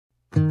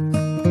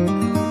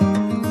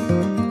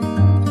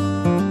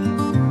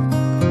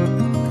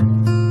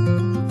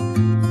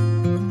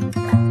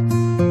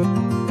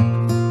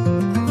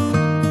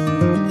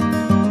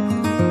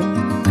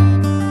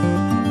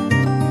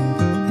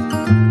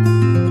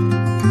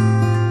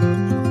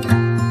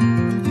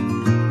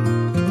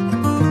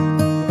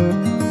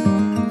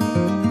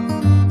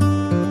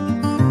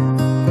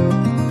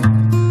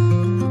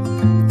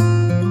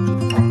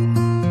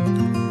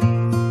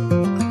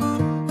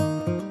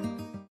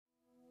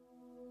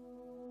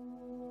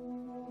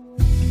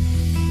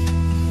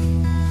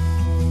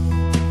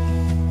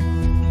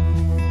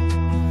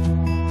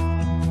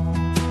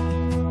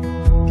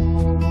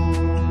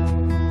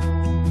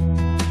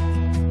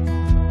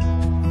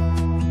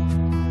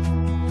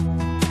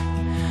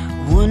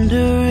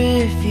Wonder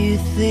if you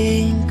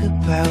think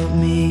about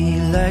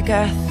me like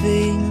I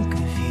think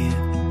of you.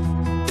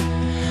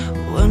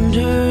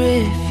 Wonder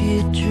if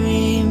you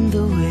dream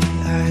the way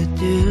I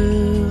do.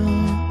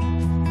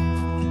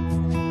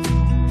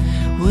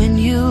 When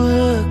you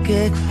look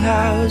at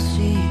clouds,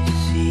 do you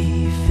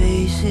see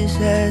faces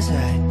as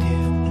I do?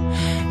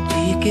 Do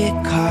you get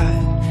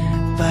caught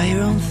by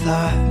your own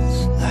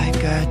thoughts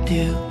like I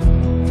do?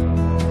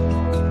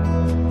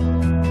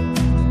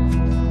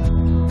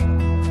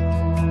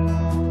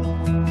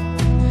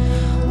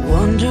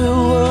 Wonder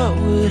what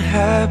would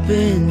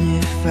happen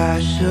if I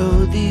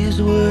showed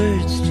these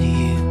words to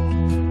you.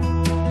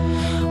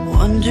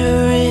 Wonder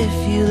if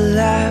you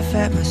laugh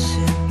at my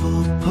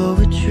simple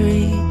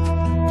poetry.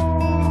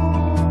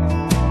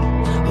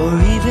 Or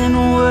even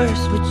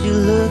worse, would you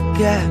look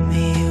at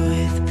me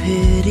with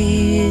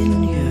pity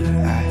in your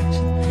eyes,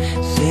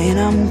 saying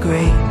I'm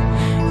great,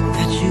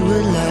 that you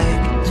would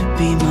like to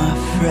be my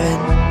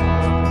friend?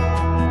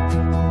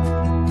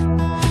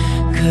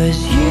 'Cause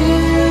you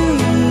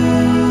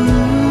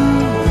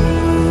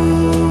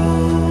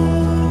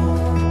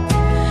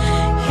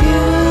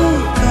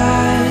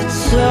got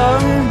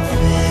something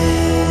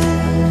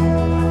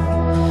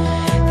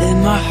that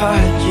my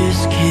heart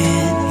just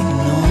can't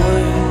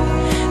ignore,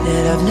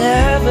 that I've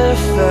never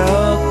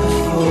felt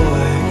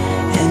before.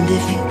 And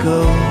if you go,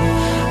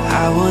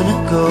 I wanna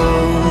go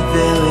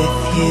there with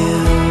you.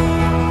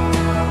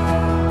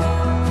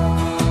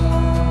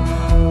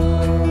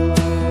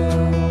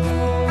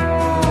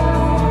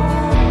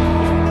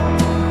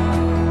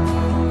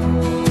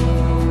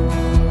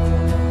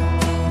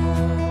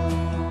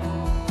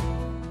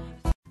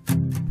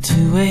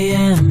 2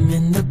 a.m.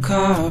 in the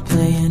car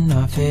playing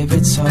our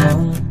favorite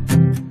song.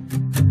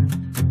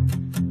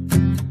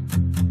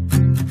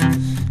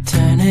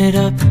 Turn it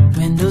up,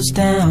 windows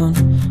down,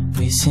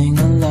 we sing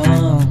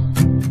along.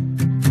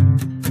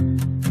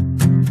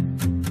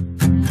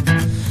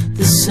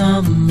 The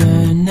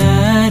summer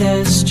night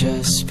has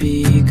just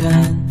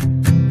begun.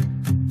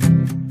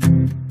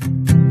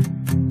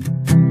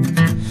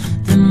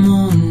 The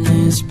moon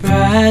is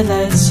bright,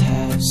 let's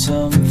have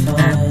some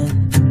fun.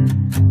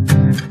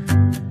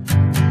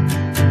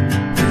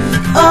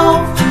 Oh,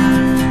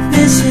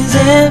 this is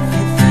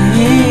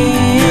everything,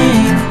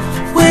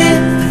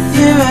 with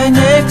you right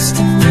next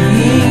to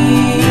me.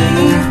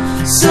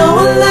 So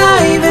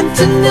alive, and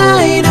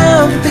tonight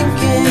I'm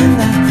thinking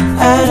that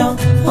I don't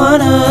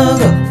wanna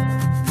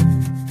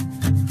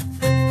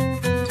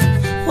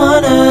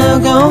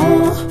go.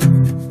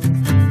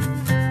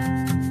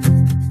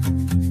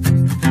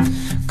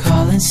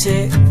 Calling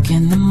sick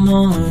in the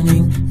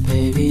morning,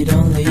 baby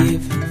don't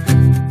leave.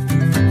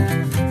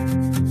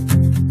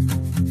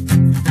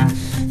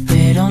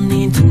 They don't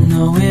need to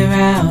know we're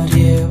out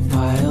here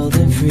wild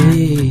and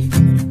free.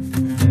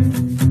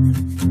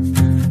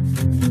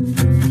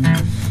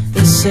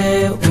 They say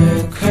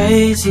we're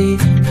crazy,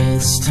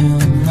 it's too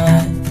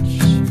much.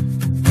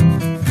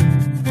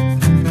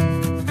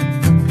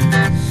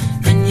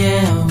 And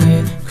yeah,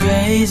 we're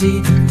crazy,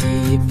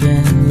 deep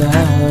in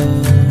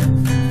love.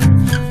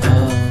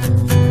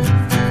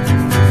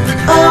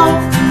 Oh,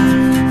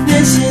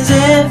 this is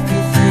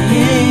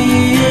everything,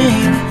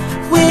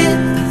 with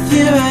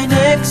you right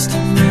next to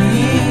me.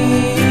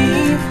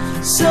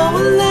 So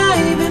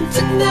alive, and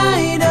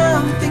tonight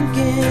I'm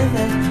thinking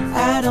that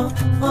I don't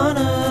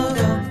wanna